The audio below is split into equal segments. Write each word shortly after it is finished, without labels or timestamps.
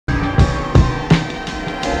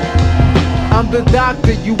I'm the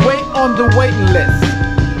doctor, you wait on the waiting list.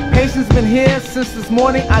 Patients been here since this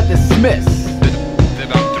morning, I dismiss.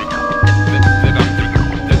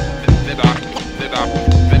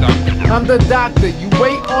 I'm the doctor, you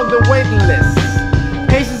wait on the waiting list.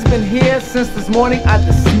 Patients been here since this morning, I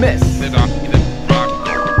dismiss.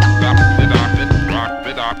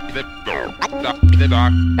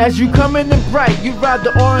 As you come in and bright, you ride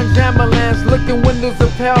the orange ambulance, looking windows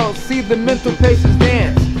of hell, see the mental patients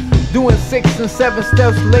dance. Doing 6 and 7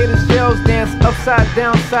 steps, latest shells dance, upside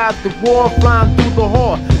down side the wall, flying through the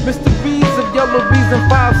hall. Mr. V's of yellow B's and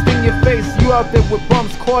 5 sting your face. You out there with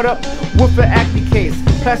bumps caught up with an acne case.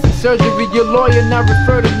 Plastic surgery, your lawyer now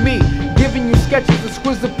refer to me. Giving you sketches,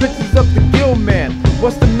 exquisite pictures of the Gill man.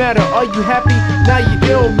 What's the matter? Are you happy? Now you're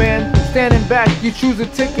ill, man. Standing back, you choose a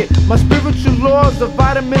ticket. My spiritual laws of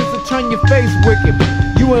vitamins to turn your face wicked.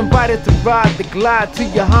 You invited to ride the glide to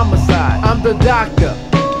your homicide. I'm the doctor,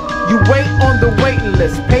 you wait on the waiting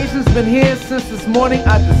list. Patients been here since this morning,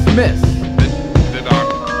 I dismiss.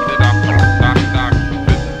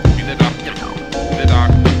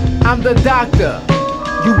 I'm the doctor,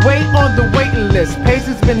 you wait on the waiting list.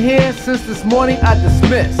 Patients been here since this morning, I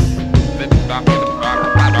dismiss.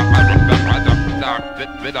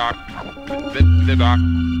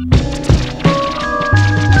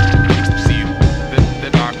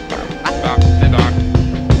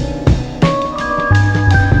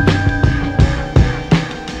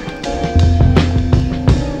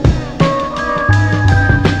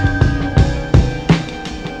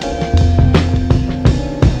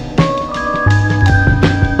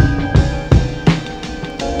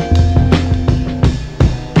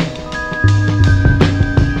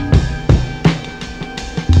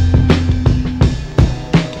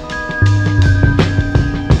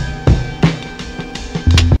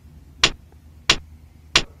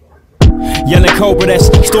 Yelling cobra,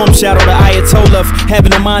 that's storm shadow, the Ayatollah.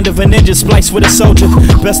 Having the mind of a ninja, spliced with a soldier.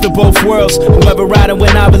 Best of both worlds, whoever riding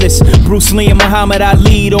with novelists. Bruce Lee and Muhammad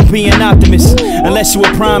Ali, don't be an optimist unless you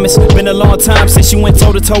a promise. Been a long time since you went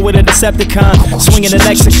toe to toe with a Decepticon. Swinging the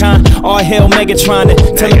lexicon, all hell Megatron. The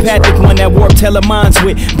telepathic one that warped hella minds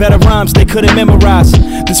with better rhymes they couldn't memorize.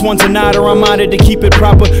 This one's a nod, or I'm honored to keep it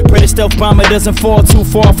proper. Pray the stealth bomber doesn't fall too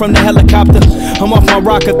far from the helicopter. I'm off my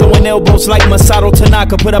rocker, throwing elbows like Masato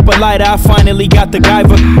Tanaka. Put up a lighter, I finally got the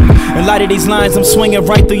Guyver. In light of these lines, I'm swinging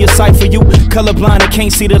right through your sight for you. Colorblind, I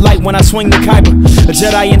can't see the light when I swing the Kyber. A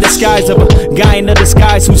Jedi in disguise of a guy in the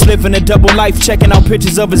disguise who's living a double life, checking out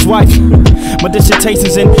pictures of his wife. My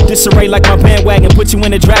dissertation's in disarray like my bandwagon. Put you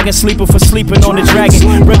in a dragon sleeper for sleeping on the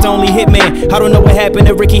dragon. Red the only hitman. I don't know what happened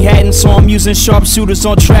to Ricky Hatton, so I'm using sharpshooters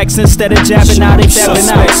on tracks instead of jabbing. Now they dabbing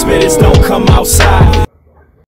out. Suspect spitters don't come outside.